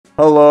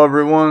Hello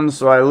everyone,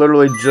 so I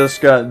literally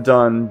just got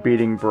done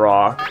beating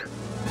Brock,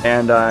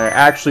 and I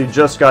actually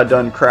just got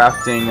done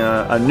crafting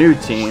a new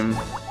team.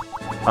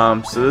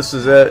 So this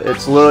is it.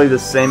 It's literally the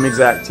same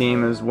exact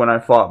team as when I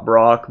fought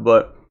Brock,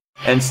 but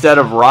instead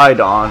of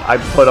Rhydon, I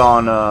put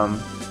on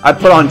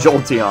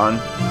Jolteon,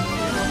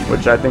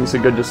 which I think is a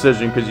good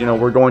decision because, you know,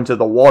 we're going to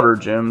the water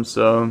gym,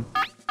 so...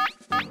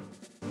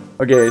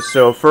 Okay,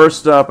 so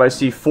first up I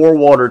see 4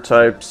 water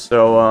types,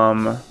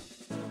 so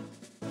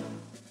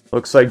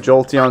looks like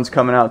Jolteon's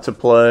coming out to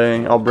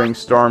play. I'll bring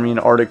Starmie and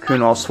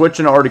Articuno. I'll switch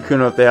into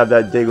Articuno if they have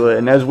that Diglett.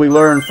 And as we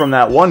learned from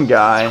that one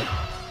guy,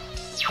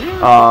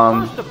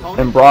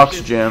 in Brock's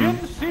gym,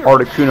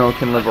 Articuno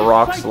can live a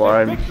Rock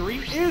Slide.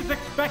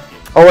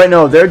 Oh wait,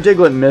 no, their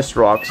Diglett missed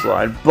Rock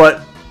Slide.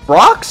 But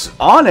Brock's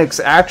Onix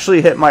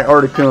actually hit my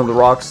Articuno with the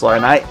Rock Slide,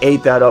 and I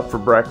ate that up for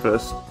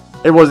breakfast.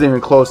 It wasn't even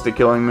close to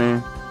killing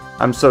me.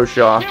 I'm so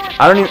shocked.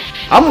 I'm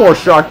more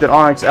shocked that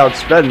Onix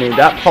outsped me.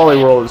 That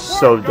Poliwhirl is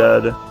so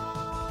dead.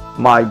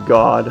 My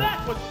god.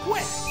 That was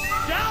quick.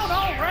 Down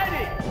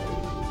already.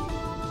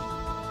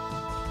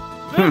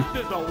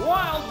 This is a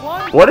wild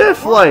one. What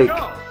if, like,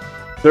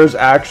 there's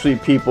actually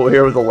people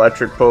here with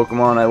electric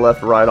Pokemon? I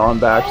left Rhydon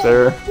back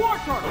there.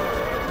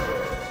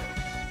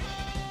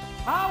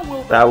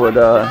 That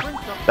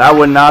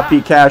would not be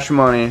cash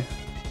money.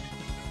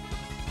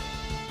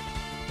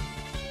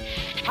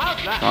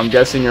 I'm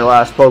guessing your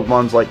last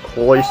Pokemon's like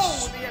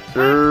Cloyster.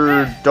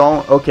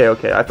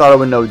 Okay, I thought I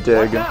would know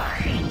Dig.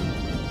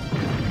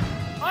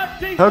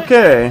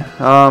 Okay,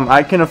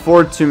 I can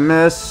afford to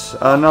miss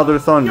another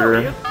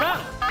Thunder,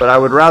 but I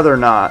would rather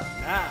not.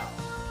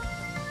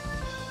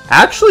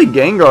 Actually,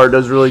 Gengar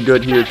does really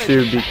good here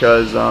too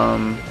because, oh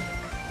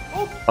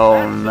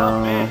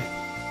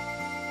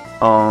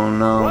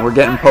no, we're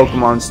getting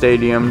Pokemon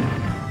Stadium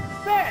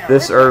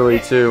this early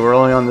too. We're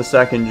only on the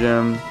 2nd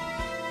gym.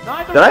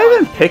 Did I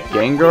even pick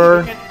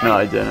Gengar? No,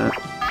 I didn't.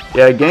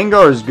 Yeah,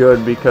 Gengar is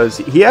good because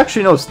he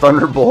actually knows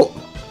Thunderbolt,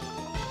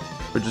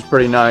 which is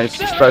pretty nice,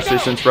 especially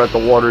since we're at the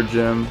water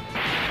gym.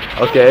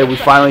 Okay, we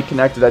finally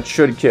connected. That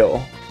should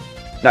kill.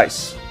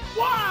 Nice.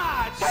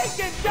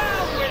 Taken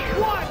down with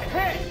one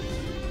hit.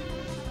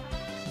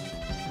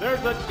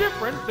 There's a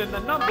difference in the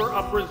number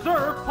of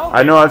reserve Pokemon.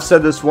 I know I've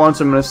said this once,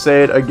 I'm going to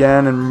say it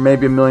again and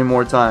maybe a million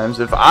more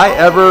times. If I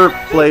ever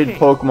played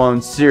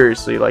Pokemon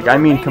seriously, like I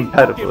mean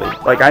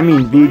competitively, like I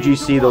mean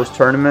VGC, those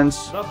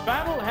tournaments,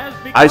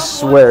 I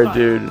swear,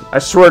 dude, I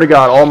swear to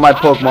God, all my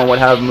Pokemon would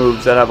have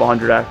moves that have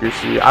 100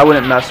 accuracy. I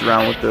wouldn't mess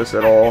around with this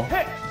at all.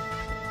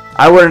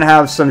 I wouldn't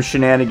have some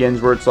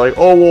shenanigans where it's like,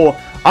 oh, well,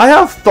 I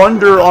have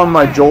Thunder on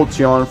my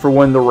Jolteon for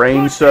when the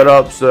rain's set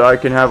up so that I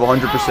can have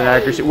 100%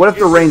 accuracy. What if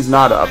the rain's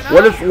not up?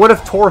 What if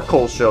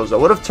Torkoal shows up?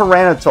 What if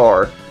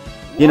Tyranitar?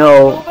 You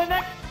know,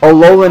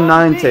 Alolan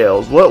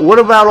Ninetales? What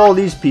about all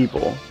these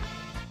people?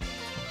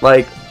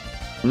 Like,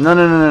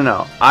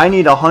 no. I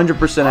need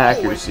 100%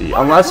 accuracy.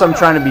 Unless I'm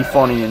trying to be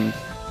funny and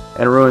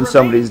ruin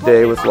somebody's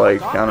day with,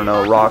 like, I don't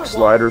know, Rock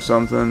Slide or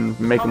something.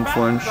 Make them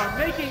flinch.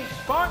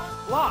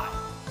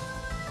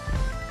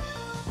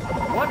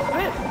 What's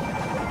this?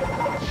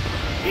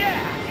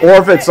 Or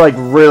if it's like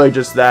really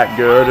just that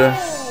good,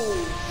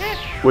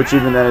 which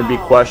even then it'd be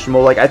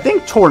questionable. Like I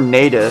think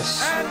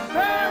Tornadus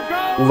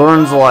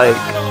learns like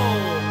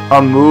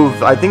a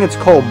move, I think it's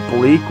called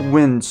Bleak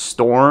Wind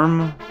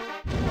Storm,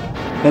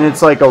 and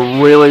it's like a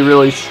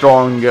really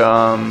strong,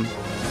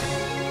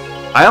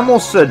 I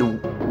almost said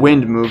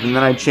wind move and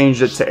then I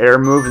changed it to air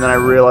move and then I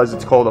realized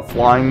it's called a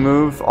flying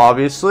move,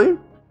 obviously.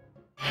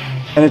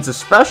 And it's a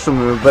special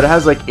move, but it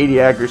has like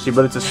 80 accuracy,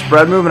 but it's a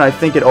spread move, and I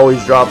think it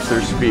always drops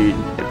their speed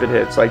if it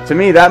hits. Like, to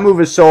me, that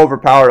move is so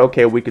overpowered.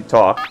 Okay, we could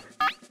talk.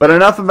 But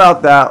enough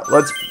about that.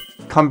 Let's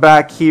come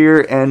back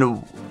here,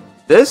 and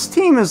this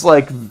team is,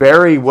 like,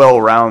 very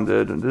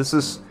well-rounded. This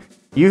is...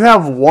 You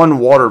have one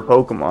water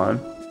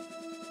Pokemon.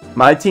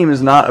 My team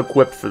is not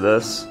equipped for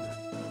this.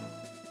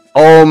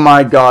 Oh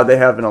my god, they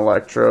have an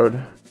Electrode.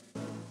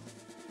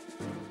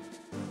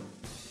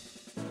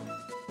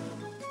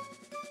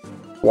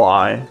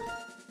 Why?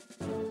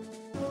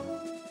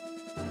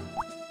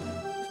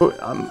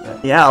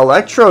 Yeah,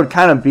 Electrode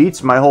kind of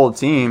beats my whole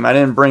team. I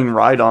didn't bring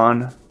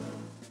Rhydon.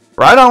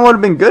 Rhydon would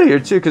have been good here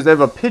too, because they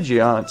have a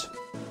Pidgeot.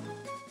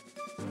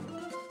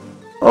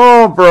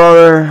 Oh,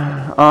 brother.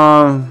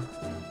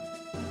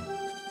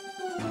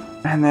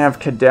 And they have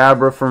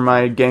Kadabra for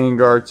my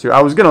Gengar too.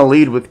 I was gonna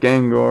lead with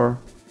Gengar.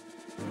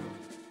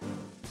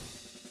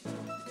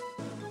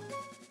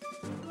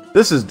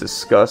 This is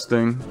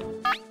disgusting.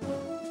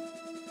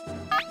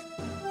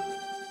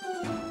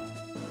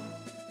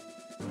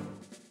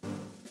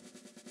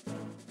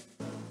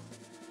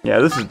 Yeah,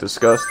 this is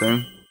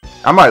disgusting.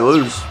 I might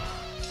lose.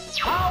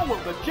 How will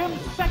the gym's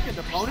 2nd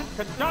opponent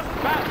conduct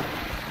battle?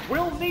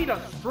 We'll need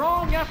a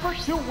strong effort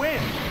to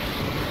win.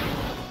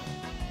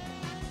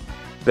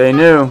 They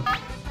knew.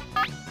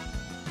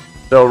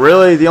 So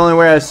really, the only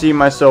way I see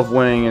myself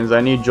winning is I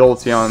need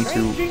Jolteon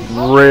to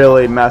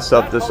really mess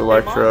up this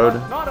Electrode.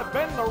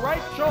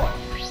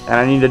 And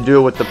I need to do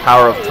it with the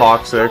power of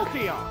Toxic.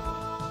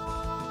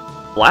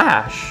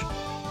 Flash?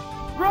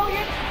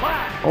 brilliant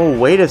flash. Oh,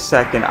 wait a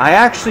second. I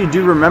actually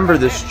do remember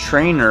this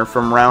trainer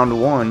from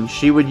round 1.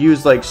 She would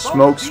use like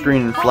smoke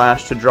screen and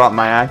flash to drop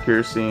my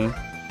accuracy.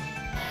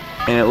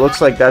 And it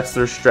looks like that's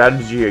their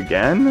strategy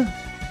again?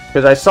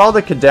 Because I saw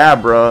the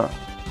Kadabra.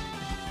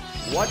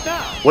 What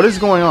now? What is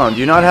going on? Do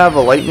you not have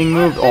a lightning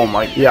move? Oh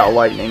my, yeah,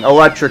 lightning.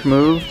 Electric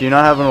move. Do you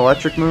not have an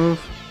electric move?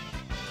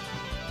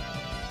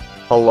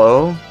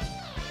 Hello?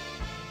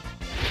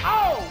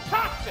 Oh,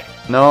 toxic.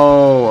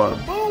 No.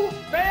 Move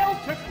failed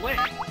to click.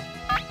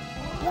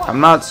 I'm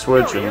not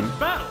switching.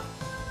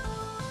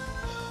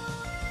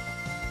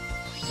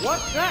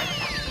 What's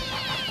next?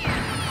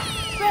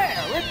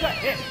 There, it's a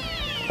hit.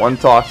 One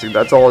toxic,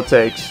 that's all it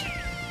takes.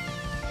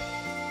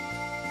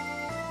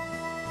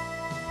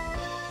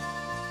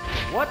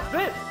 What's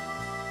this?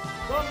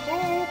 The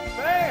move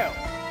failed.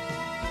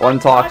 One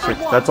toxic,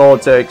 that's all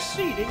it takes.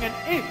 Exceeding an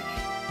inch.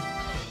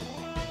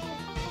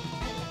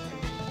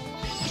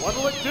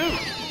 What'll it do?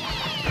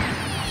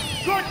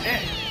 Good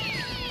hit.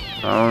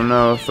 Oh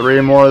no,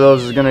 3 more of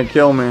those is gonna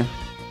kill me.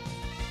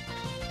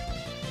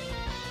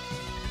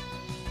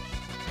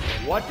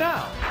 What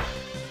now?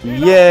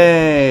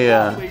 Yay!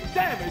 Only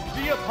damage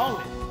the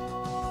opponent.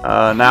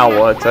 Now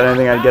what? I didn't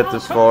think I'd get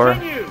this far.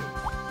 Continue.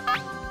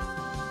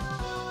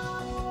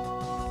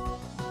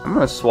 I'm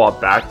gonna swap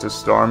back to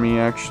Starmie,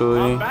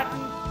 actually.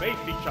 Combatants face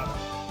each other.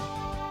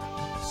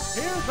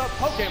 Here's a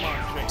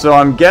Pokemon chain. So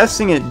I'm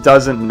guessing it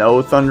doesn't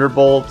know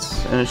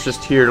Thunderbolts, and it's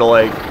just here to,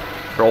 like,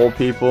 troll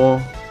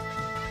people.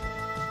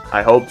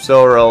 I hope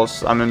so, or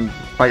else I'm in,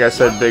 like I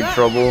said, big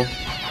trouble.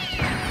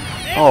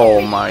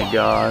 Oh my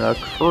god, a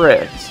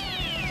crit.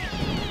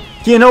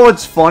 You know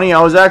what's funny?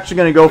 I was actually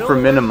gonna go for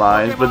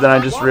Minimize, but then I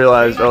just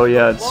realized, oh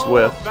yeah, it's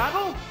Swift.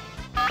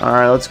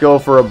 Alright, let's go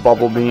for a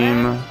Bubble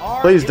Beam.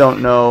 Please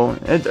don't know.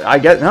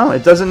 No,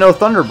 it doesn't know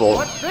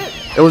Thunderbolt.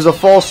 It was a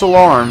false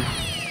alarm.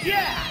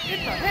 Yeah,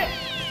 it's a hit.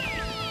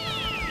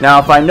 Now,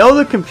 if I know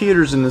the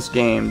computers in this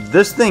game,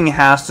 this thing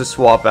has to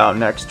swap out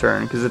next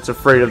turn, because it's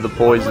afraid of the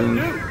poison.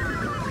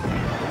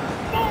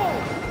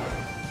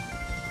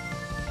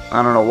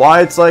 I don't know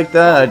why it's like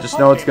that, I just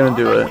know it's gonna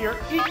do it.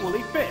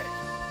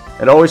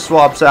 It always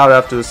swaps out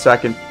after the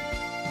second.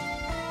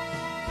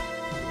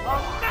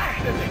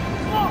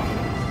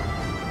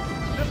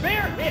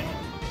 Severe hit.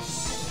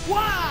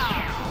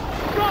 Wow!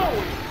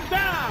 Going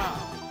down.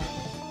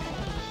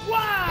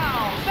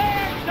 Wow!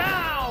 They're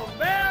down.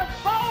 They're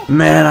both.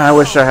 Man, I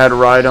wish I had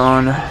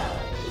Rhydon.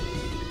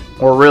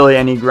 Or really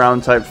any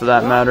ground type for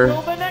that matter.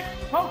 What will the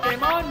next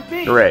Pokemon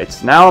be?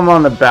 Great. Now I'm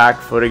on the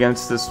back foot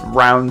against this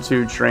round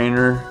 2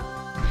 trainer.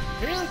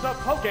 Here's a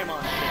Pokemon.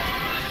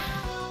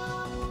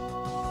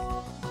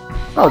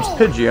 Oh, it's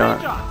Pidgeot.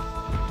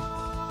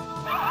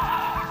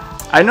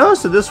 I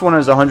noticed that this one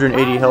has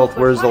 180 health,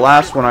 whereas the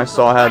last one I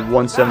saw had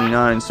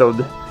 179, so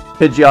the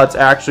Pidgeot's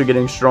actually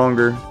getting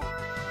stronger.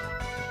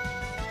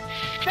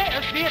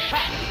 There's the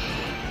attack.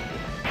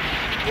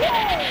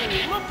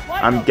 Whoa, looks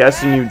like I'm a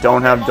guessing you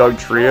don't have Doug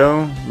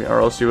Trio, or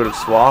else you would have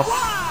swapped.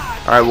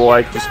 Alright, well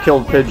I just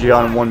killed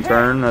Pidgeot in 1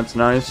 turn, that's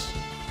nice.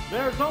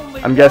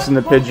 I'm guessing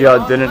the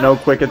Pidgeot didn't know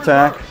Quick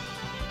Attack.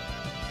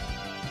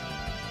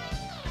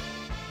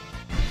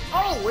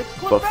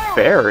 But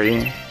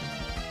Fairy?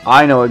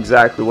 I know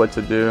exactly what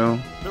to do.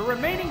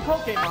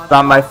 It's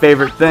not my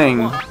favorite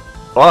thing,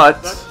 but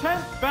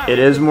it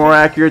is more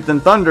accurate than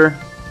Thunder.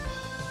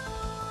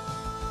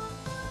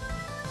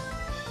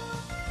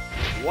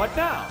 What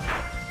now?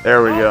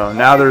 There we go.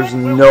 Now there's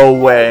no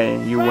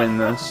way you win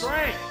this.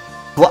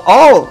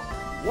 Oh!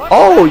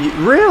 Oh,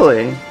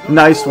 really?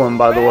 Nice one,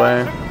 by the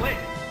way.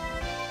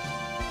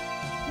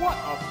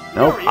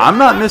 Nope, I'm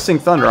not missing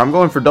Thunder. I'm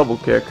going for Double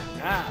Kick.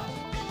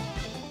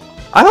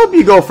 I hope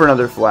you go for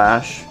another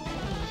Flash,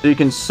 so you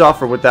can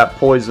suffer with that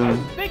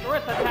poison.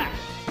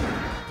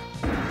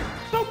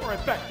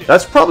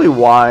 That's probably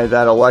why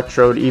that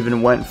Electrode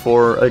even went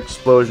for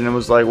Explosion. It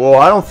was like, well,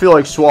 I don't feel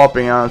like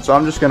swapping out, so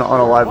I'm just going to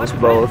unalive us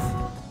both.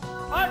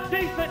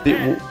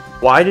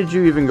 Why did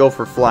you even go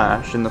for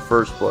Flash in the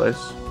first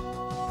place?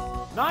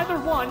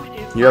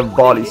 You have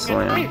Body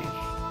Slam.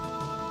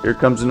 Here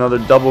comes another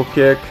Double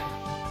Kick.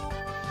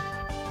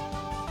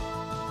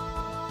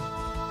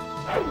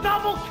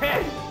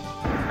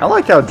 I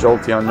like how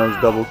Jolteon knows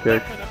Double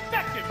Kick.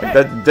 Like,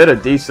 that did a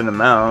decent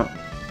amount.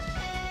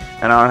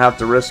 And I don't have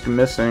to risk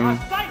missing.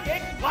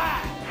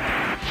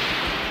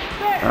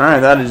 Alright,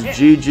 that is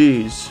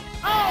GG's.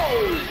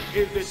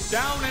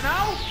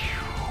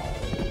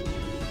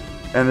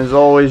 And as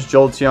always,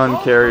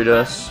 Jolteon carried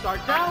us.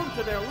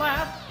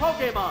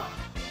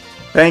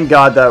 Thank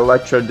God that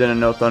Electro didn't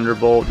know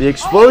Thunderbolt. The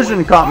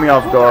explosion caught me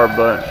off guard,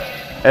 but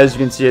as you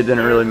can see, it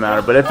didn't really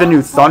matter. But if it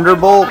knew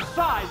Thunderbolt,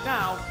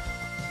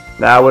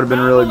 that would have been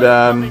really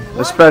bad,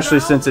 especially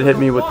since it hit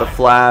me with the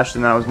Flash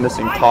and I was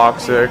missing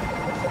Toxic.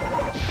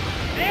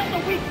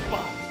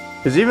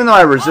 Because even though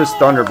I resist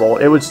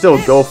Thunderbolt, it would still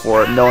go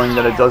for it, knowing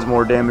that it does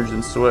more damage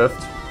than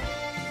Swift.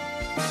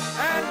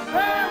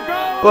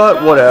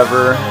 But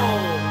whatever.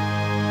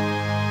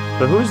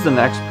 But who's the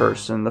next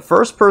person? The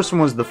first person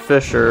was the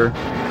Fisher.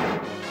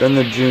 Then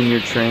the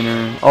junior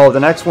trainer. Oh, the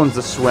next one's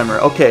the swimmer.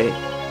 Okay,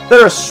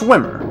 they're a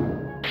swimmer.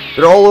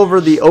 They're all over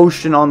the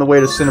ocean on the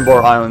way to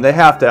Cinnabar Island. They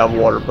have to have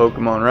water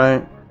Pokemon,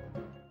 right?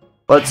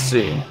 Let's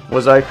see.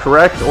 Was I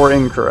correct or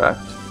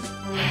incorrect?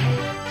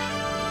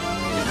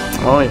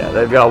 Oh yeah,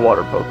 they've got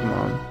water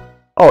Pokemon.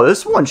 Oh,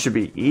 this one should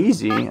be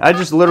easy. I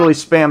just literally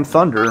spam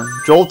Thunder.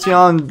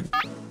 Jolteon...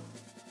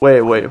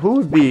 Wait, who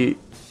would be...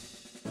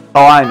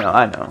 Oh, I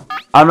know.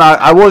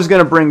 I was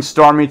gonna bring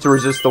Starmie to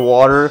resist the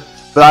water,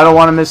 but I don't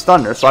want to miss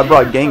Thunder, so I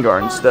brought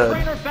Gengar instead.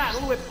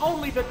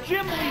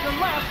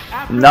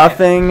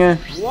 Nothing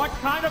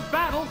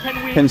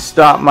can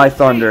stop my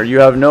Thunder. You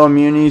have no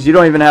immunities. You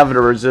don't even have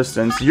a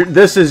resistance.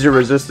 This is your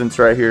resistance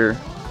right here.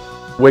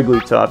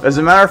 Wigglytuff. As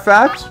a matter of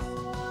fact,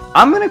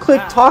 I'm gonna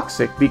click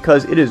Toxic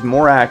because it is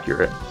more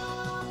accurate.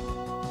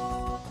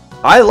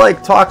 I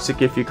like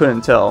Toxic if you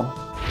couldn't tell.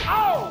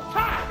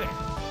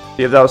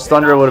 See, if that was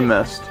Thunder, I would have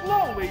missed.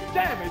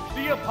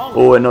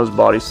 Oh, it knows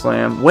Body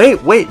Slam. Wait,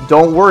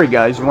 don't worry,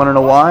 guys. You want to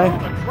know why?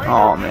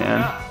 Oh,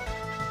 man.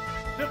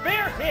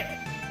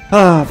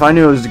 If I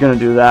knew it was going to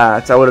do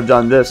that, I would have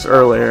done this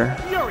earlier.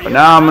 But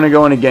now I'm going to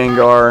go into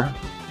Gengar.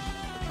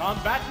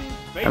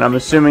 And I'm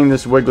assuming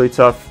this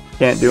Wigglytuff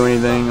can't do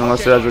anything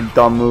unless it has a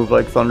dumb move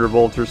like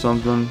Thunderbolt or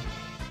something.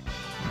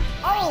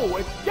 Oh,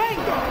 it's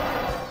Gengar!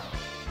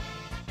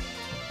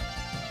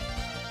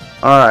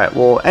 Alright,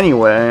 well,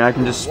 anyway, I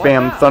can just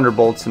spam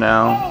Thunderbolts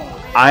now.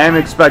 I am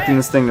expecting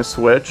this thing to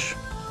switch.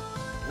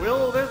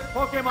 Will this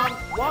Pokemon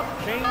swap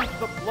change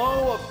the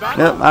flow of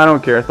battle? Yep, I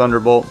don't care,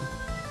 Thunderbolt.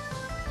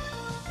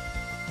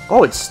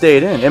 Oh, it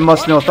stayed in. It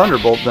must know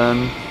Thunderbolt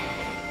then.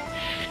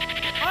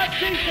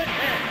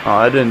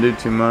 Oh, that didn't do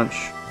too much.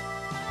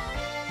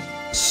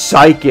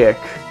 Psychic.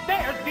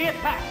 There's the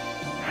attack.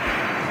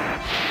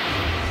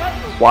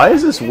 Why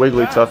is this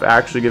Wigglytuff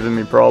actually giving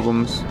me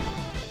problems?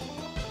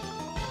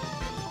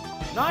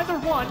 Neither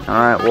one.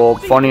 Alright, well,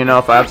 funny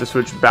enough, I have to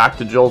switch back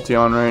to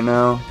Jolteon right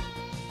now.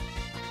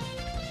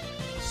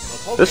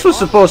 This was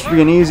supposed to be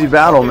an easy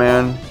battle,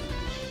 man.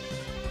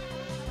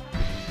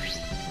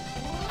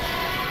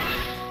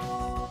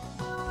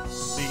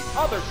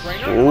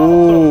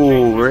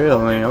 Ooh,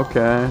 really?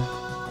 Okay.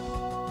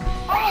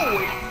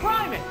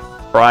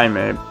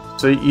 Primeape.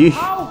 So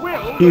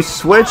you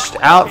switched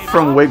out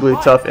from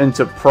Wigglytuff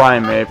into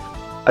Primeape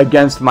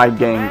against my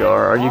Gengar.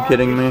 Are you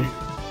kidding me?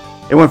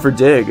 It went for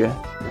Dig.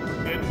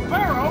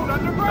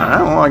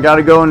 Alright, well, I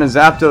gotta go into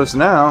Zapdos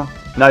now.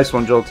 Nice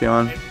one,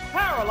 Jolteon. It's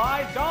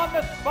paralyzed on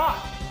the spot.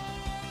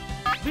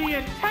 The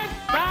intense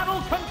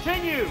battle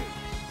continues.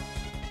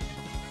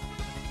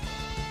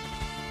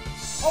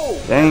 Oh,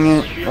 dang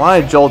it.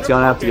 Why did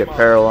Jolteon have to get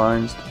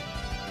paralyzed?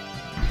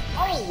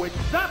 Oh, it's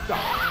Zapdos.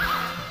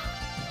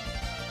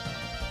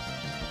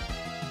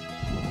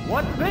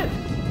 What's this?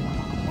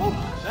 Oh,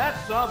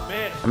 that's a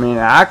miss. I mean,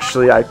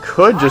 actually, I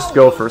could just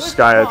go for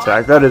Sky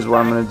Attack. That is what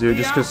I'm going to do,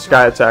 just because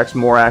Sky Attack's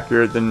more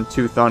accurate than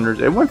 2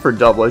 Thunders. It went for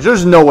Double Edge.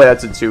 There's no way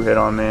that's a 2-hit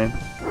on me.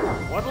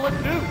 What'll it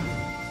do?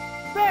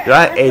 Dude,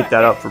 I ate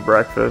that up for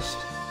breakfast.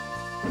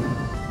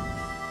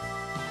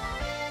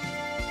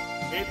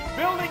 It's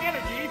building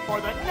energy for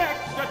the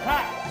next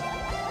attack.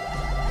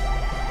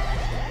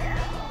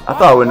 I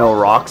thought it would know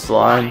Rock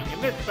Slide.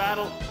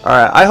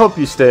 Alright, I hope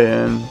you stay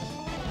in.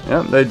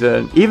 Yep, they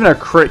did. Even a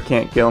crit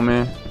can't kill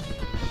me.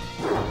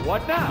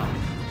 What now?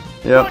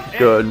 Yep,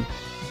 good.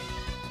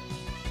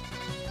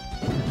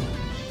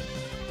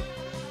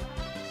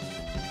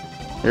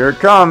 Here it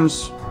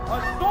comes.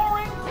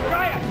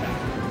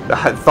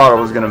 I thought I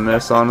was gonna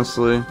miss,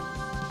 honestly.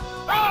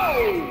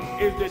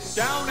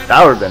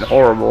 That would have been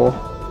horrible.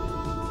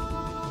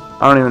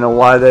 I don't even know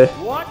why they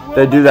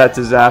do that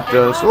to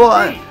Zapdos. Well,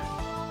 I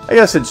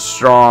guess it's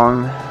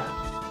strong,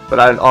 but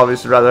I'd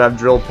obviously rather have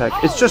Drill Peck.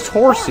 It's just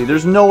Horsey.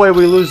 There's no way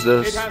we lose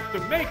this.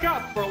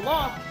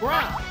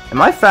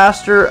 Am I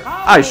faster?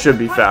 I should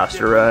be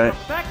faster, right?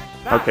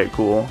 Okay,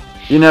 cool.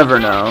 You never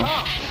know.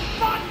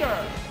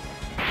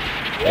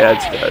 Yeah,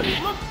 it's dead.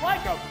 Looks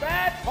like a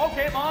bad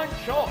Pokemon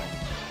choice.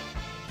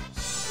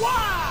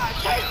 Why?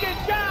 Take it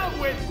down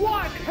with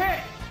one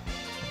hit.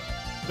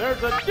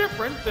 There's a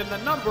difference in the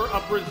number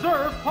of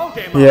reserve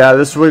Pokemon. Yeah,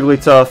 this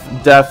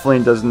Wigglytuff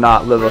definitely does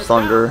not live a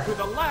Thunder. To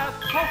the last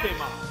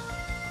Pokemon.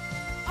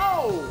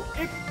 Oh,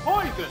 it's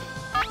poison.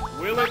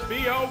 Will it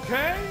be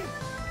okay?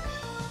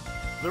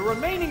 The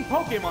remaining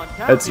Pokemon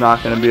count. It's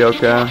not gonna be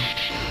okay.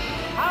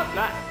 How's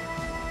that?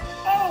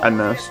 Oh, I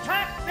missed.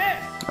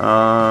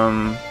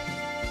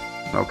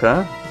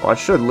 Okay. Well, I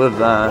should live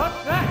that.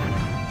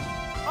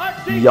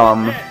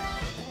 Yum.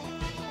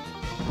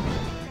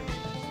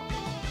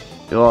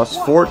 You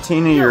lost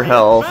 14 of your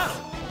health.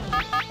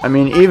 I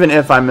mean, even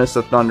if I miss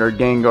a Thunder,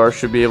 Gengar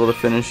should be able to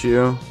finish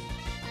you.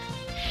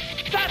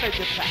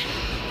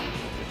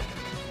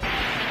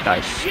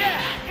 Nice.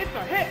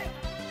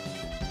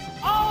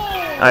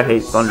 I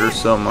hate Thunder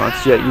so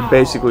much, yet you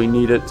basically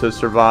need it to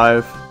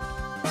survive.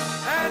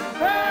 And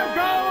there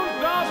goes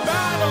the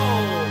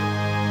battle!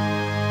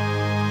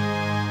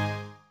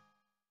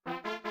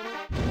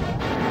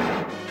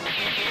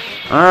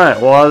 Alright,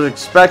 well, I was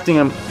expecting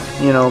him.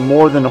 you know,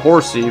 more than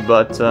horsey,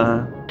 but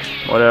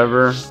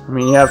whatever. I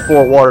mean, you have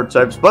 4 water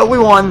types, but we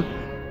won.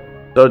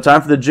 So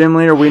time for the gym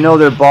leader. We know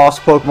their boss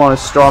Pokemon is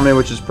Starmie,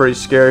 which is pretty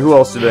scary. Who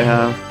else do they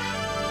have?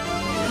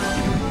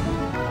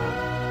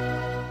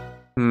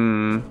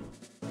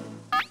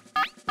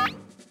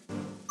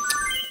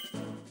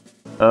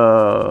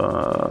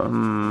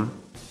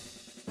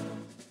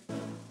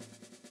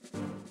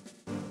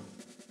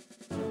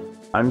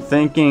 I'm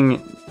thinking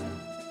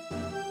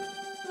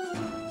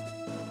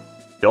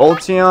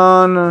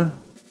Jolteon,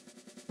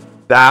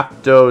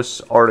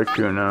 Zapdos,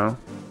 Articuno.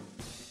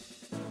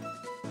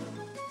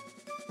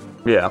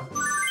 Yeah.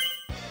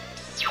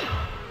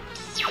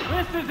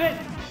 This is it!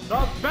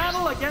 The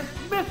battle against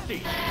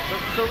Misty, the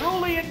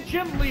Cerulean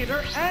gym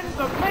leader and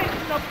the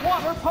maiden of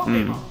water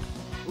Pokemon.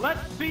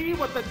 Let's see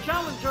what the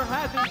challenger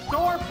has in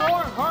store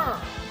for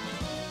her.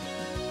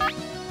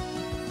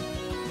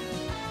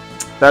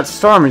 That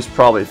Starmie's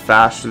probably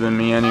faster than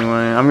me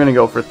anyway. I'm gonna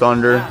go for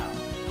Thunder.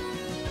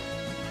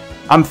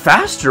 I'm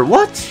faster?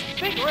 What?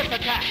 Vigorous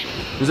attack.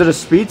 Is it a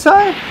speed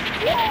tie?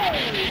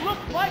 Whoa!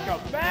 Looks like a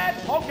bad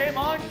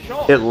Pokemon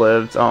choice. It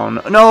lived. Oh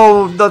no.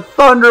 No, the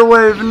Thunder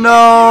Wave,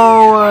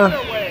 no!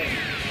 Thunder Wave.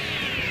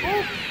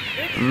 Oops,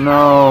 it's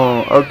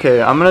No.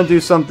 Okay, I'm gonna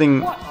do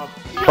something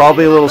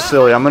probably a little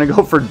silly. I'm gonna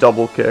go for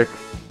Double Kick.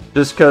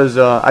 Just because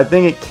I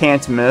think it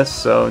can't miss,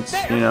 so it's,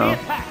 you know.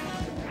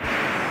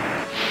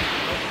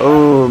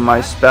 Oh,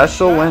 my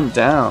special went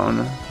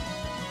down.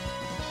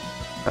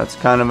 That's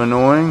kind of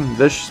annoying.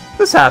 This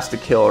has to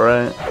kill,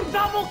 right?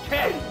 Double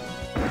kick.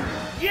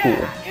 Yeah,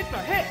 Cool. it's a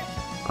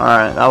hit.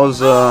 Alright, that was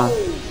the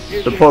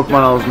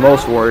Pokemon I was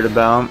most worried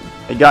about.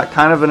 It got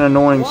kind of an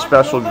annoying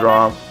special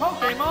drop.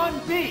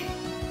 Pokemon B.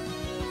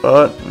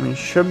 But we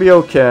should be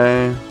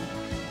okay.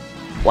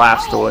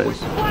 Blastoise.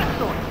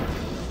 Blastoise.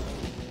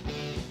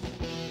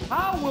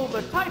 How will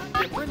the type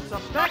difference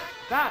affect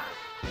that?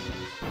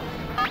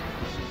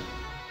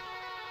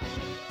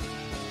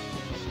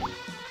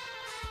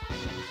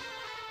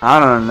 I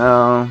don't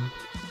know.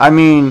 I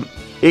mean,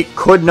 it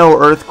could know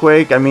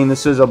Earthquake. I mean,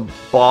 this is a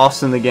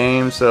boss in the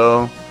game,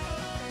 so...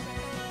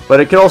 But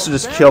it could also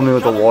just kill me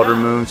with a water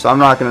move, so I'm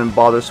not going to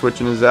bother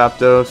switching to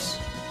Zapdos.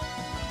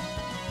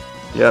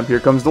 Yep, here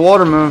comes the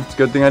water move. It's a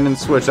good thing I didn't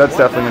switch. That's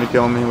definitely going to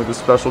kill me with a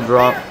special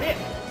drop.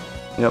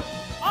 Yep.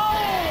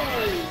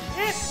 Oh,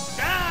 it's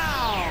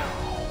down.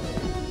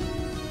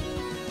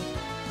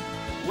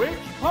 Which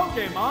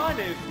Pokemon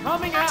is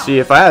coming out? See,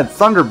 if I had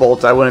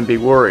Thunderbolt, I wouldn't be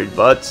worried,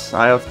 but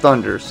I have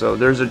Thunder, so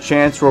there's a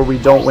chance where we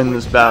don't win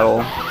this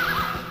battle.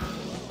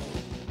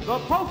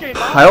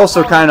 I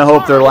also kind of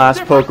hope their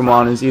last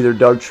Pokemon is either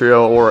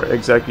Dugtrio or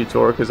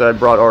Executor, because I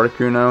brought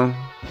Articuno.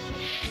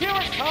 Here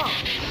it comes!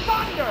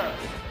 Thunder!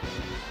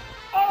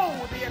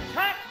 Oh, the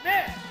attack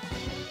missed!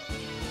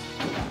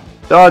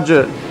 Dodge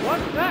it!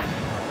 What's that?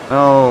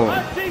 Oh.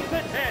 A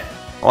decent hit!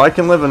 Oh, I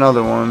can live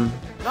another one.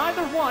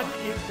 Neither one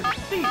is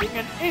conceding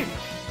an inch.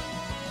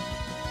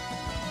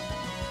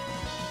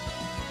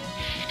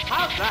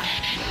 How's that?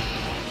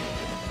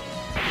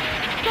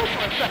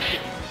 Super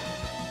effective!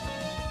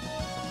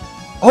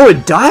 Oh,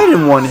 it died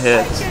in one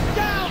hit! Take it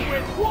down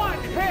with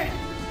one hit!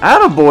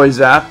 Attaboy,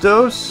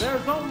 Zapdos!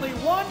 There's only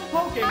one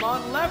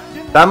Pokemon left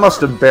in the That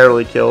must have world.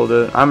 barely killed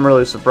it. I'm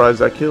really surprised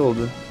that killed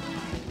it.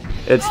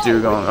 It's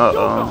Dugong.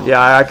 Uh-oh.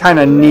 Yeah, I kind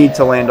of need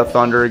to land a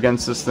Thunder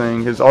against this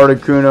thing, because The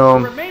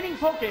Articuno, remaining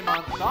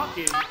Pokemon stock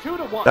is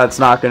 2-1. that's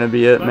not going to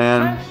be it, The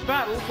man. tense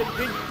battle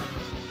continues.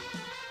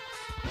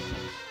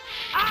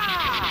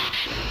 Ah!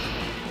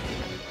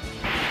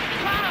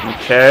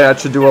 Okay, that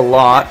should do a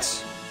lot.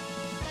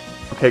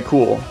 Okay,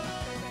 cool.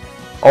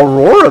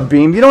 Aurora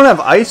Beam? You don't have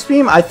Ice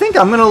Beam? I think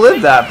I'm going to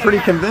live that pretty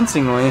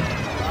convincingly.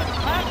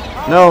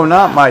 No,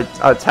 not my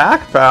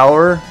attack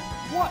power.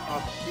 What a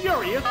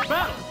furious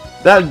battle!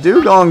 That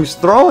Dugong's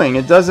throwing.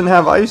 It doesn't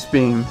have Ice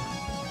Beam.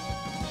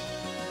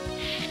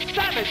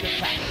 Savage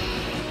attack!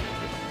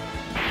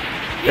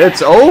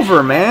 It's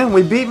over, man.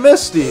 We beat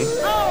Misty.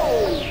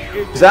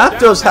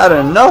 Zapdos had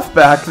enough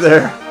back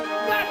there.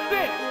 That's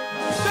it!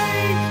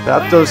 Stage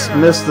Zapdos clear.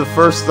 missed the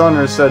first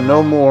Thunder, said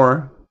no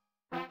more.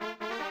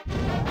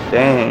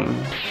 Dang.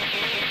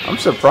 I'm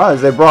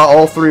surprised they brought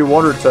all 3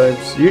 water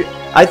types.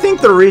 I think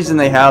the reason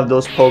they have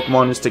those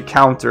Pokemon is to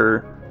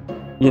counter,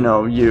 you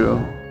know,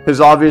 you.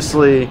 Because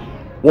obviously,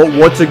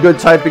 what's a good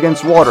type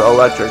against water?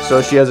 Electric.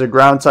 So she has a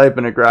ground type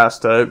and a grass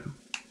type.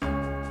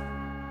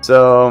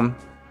 So,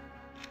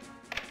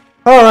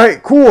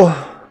 alright, cool.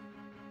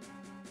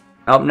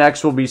 Up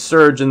next will be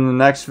Surge in the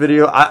next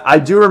video. I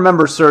do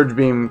remember Surge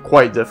being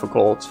quite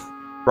difficult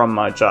from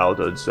my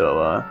childhood,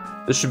 so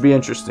this should be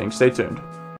interesting. Stay tuned.